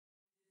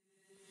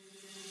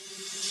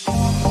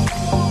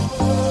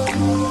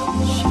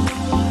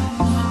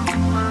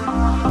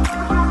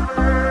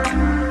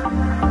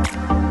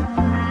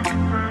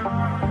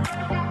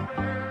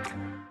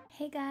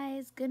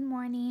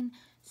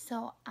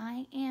So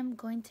I am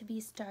going to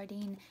be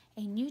starting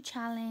a new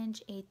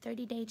challenge, a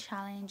 30-day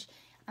challenge.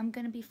 I'm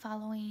going to be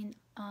following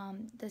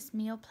this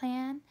meal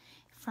plan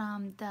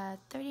from the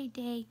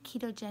 30-day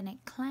Ketogenic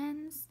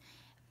Cleanse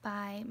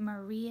by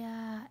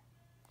Maria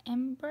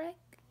Embrick.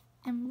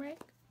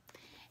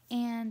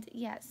 And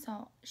yeah,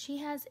 so she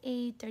has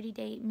a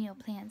 30-day meal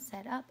plan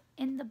set up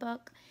in the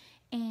book,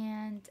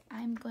 and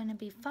I'm going to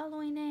be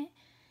following it.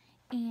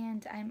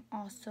 And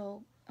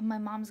my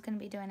mom's going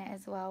to be doing it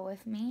as well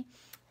with me.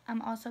 I'm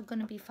also going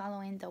to be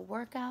following the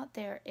workout.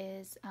 There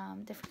is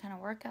different kind of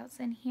workouts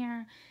in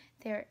here.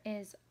 There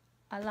is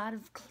a lot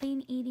of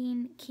clean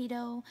eating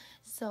keto,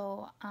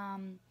 so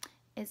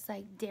it's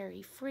like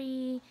dairy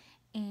free.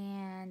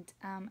 And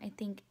I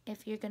think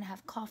if you're going to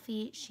have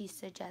coffee, she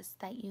suggests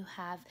that you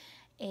have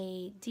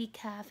a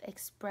decaf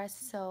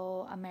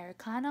espresso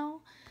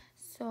Americano.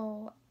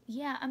 So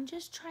yeah, I'm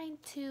just trying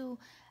to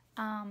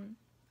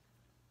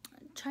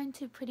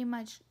pretty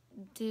much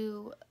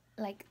do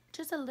like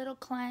just a little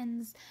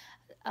cleanse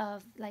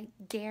of like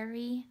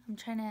dairy. I'm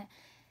trying to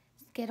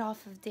get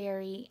off of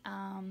dairy,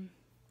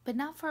 but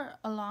not for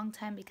a long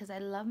time, because I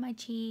love my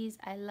cheese,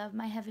 I love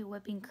my heavy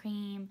whipping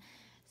cream.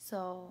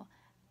 So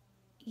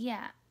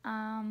yeah,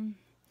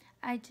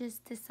 I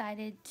just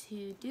decided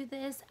to do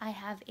this. I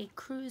have a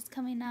cruise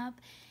coming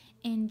up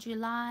in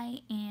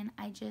July, and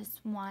I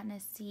just want to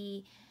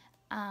see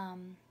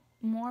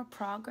more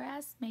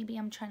progress. Maybe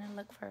I'm trying to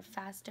look for a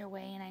faster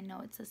way, and I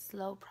know it's a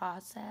slow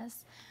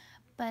process,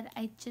 but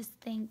I just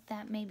think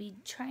that maybe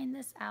trying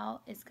this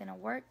out is going to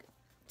work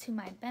to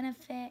my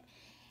benefit.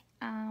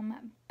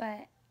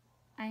 But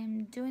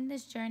I'm doing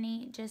this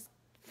journey just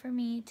for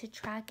me to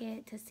track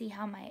it, to see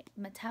how my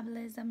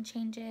metabolism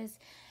changes,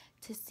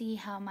 to see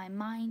how my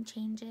mind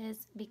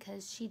changes,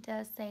 because she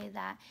does say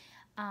that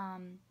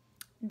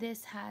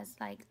this has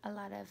like a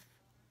lot of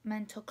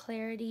mental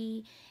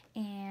clarity,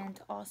 and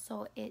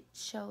also it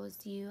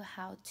shows you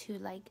how to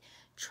like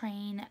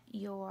train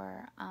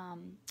your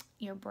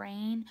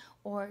brain,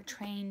 or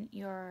train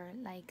your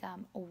like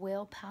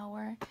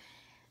willpower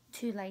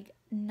to like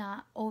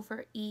not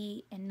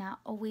overeat and not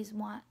always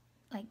want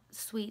like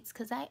sweets,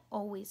 because I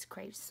always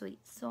crave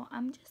sweets. So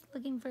I'm just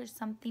looking for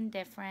something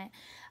different.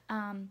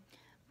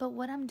 But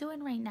what I'm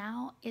doing right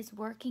now is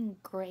working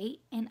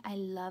great, and I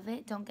love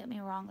it. Don't get me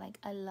wrong, like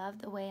I love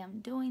the way I'm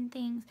doing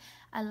things.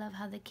 I love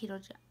how the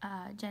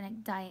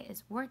ketogenic diet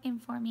is working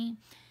for me.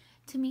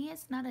 To me,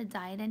 it's not a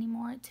diet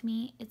anymore. To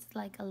me, it's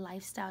like a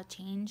lifestyle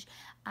change.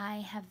 I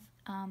have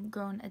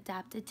grown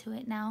adapted to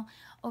it now.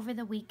 Over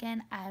the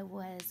weekend, I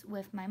was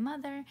with my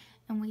mother,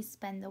 and we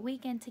spent the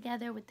weekend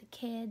together with the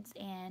kids,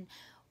 and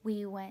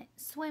we went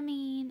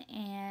swimming,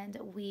 and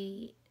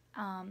we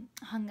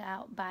hung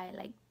out by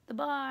like the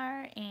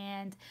bar,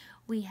 and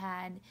we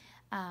had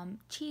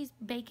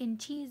bacon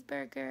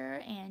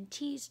cheeseburger and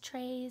cheese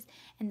trays,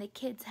 and the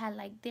kids had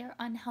like their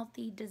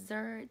unhealthy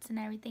desserts and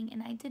everything,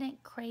 and I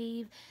didn't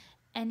crave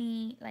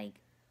any like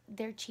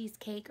their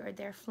cheesecake or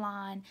their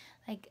flan.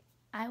 Like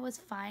I was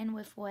fine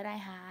with what I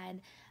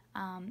had.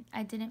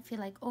 I didn't feel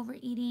like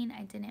overeating,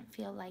 I didn't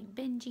feel like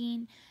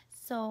binging,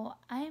 so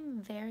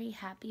I'm very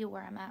happy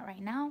where I'm at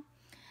right now.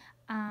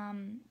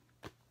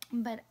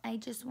 But I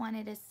just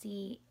wanted to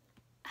see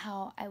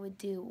how I would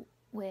do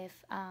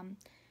with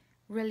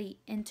really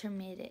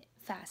intermittent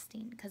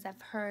fasting, because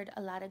I've heard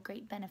a lot of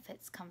great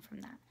benefits come from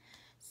that.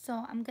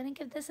 So I'm gonna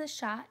give this a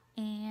shot,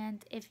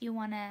 and if you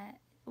want to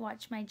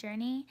watch my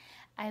journey,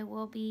 I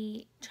will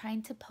be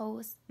trying to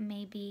post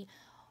maybe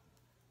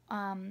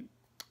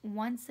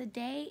once a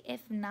day.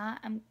 If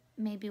not,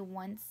 maybe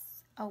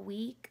once a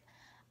week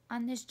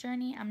on this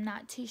journey. I'm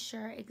not too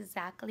sure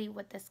exactly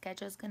what the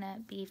schedule is gonna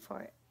be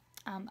for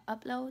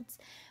uploads,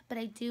 but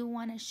I do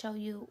want to show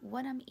you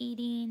what I'm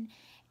eating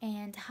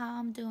and how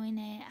I'm doing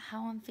it,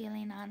 how I'm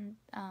feeling on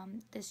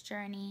this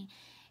journey.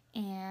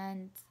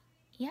 And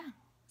yeah,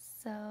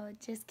 so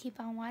just keep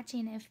on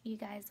watching if you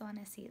guys want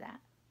to see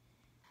that.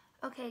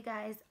 Okay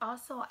guys,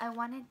 also I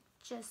wanted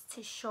just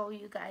to show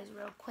you guys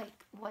real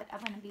quick what I'm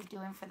going to be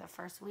doing for the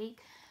first week.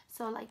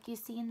 So like you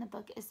see in the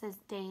book, it says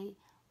day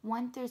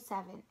 1 through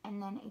 7,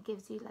 and then it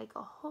gives you like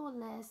a whole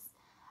list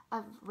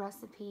of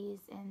recipes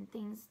and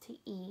things to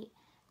eat,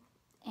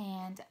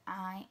 and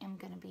I am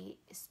going to be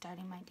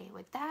starting my day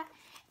with that.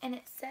 And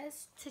it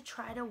says to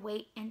try to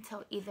wait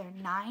until either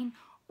 9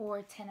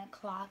 or 10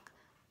 o'clock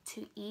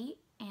to eat,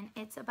 and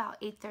it's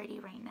about 8:30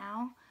 right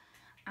now.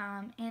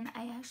 And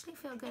I actually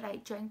feel good. I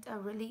drank a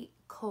really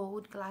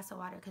cold glass of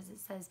water, because it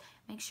says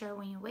make sure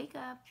when you wake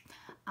up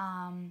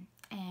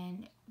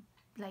and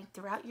like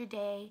throughout your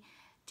day,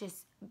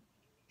 just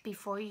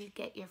before you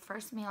get your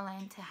first meal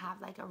in, to have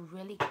like a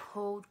really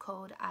cold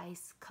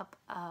ice cup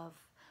of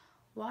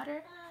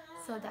water.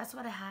 So that's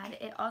what I had.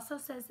 It also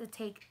says to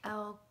take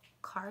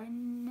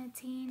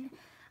L-carnitine,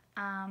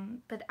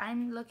 but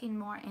I'm looking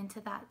more into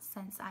that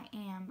since I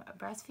am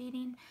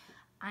breastfeeding.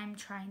 I'm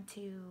trying to,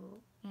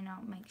 you know,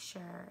 make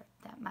sure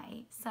that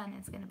my son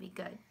is going to be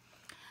good.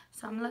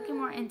 So I'm looking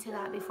more into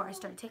that before I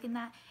start taking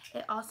that.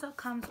 It also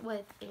comes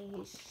with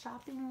a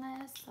shopping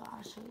list, so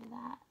I'll show you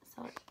that.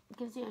 So it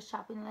gives you a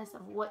shopping list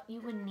of what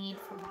you would need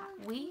for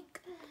that week.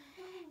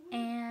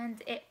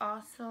 And it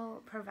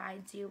also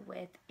provides you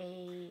with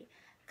a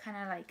kind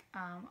of like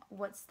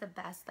what's the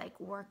best like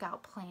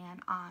workout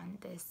plan on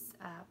this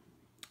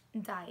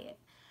diet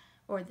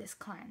or this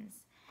cleanse.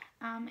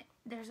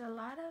 There's a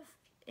lot of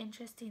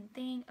interesting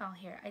thing. Oh,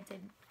 here, I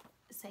did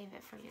save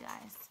it for you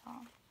guys. So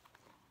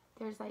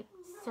there's like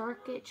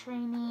circuit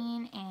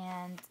training,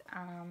 and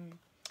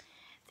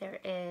there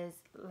is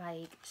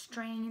like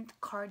strength,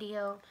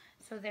 cardio.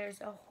 So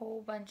there's a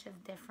whole bunch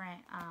of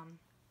different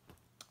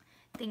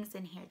things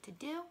in here to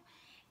do.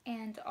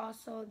 And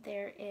also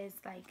there is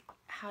like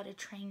how to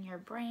train your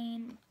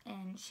brain,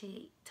 and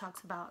she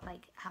talks about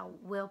like how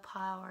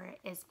willpower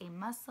is a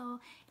muscle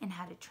and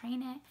how to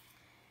train it.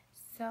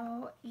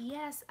 So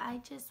yes, I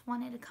just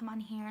wanted to come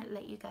on here,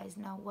 let you guys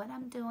know what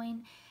I'm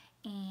doing,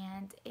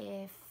 and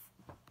if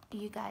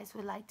you guys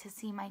would like to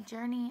see my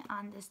journey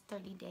on this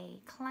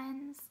 30-day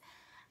cleanse,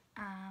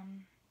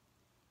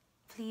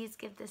 please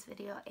give this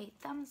video a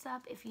thumbs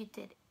up if you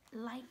did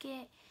like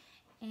it,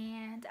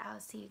 and I'll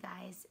see you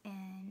guys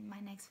in my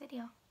next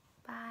video.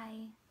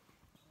 Bye.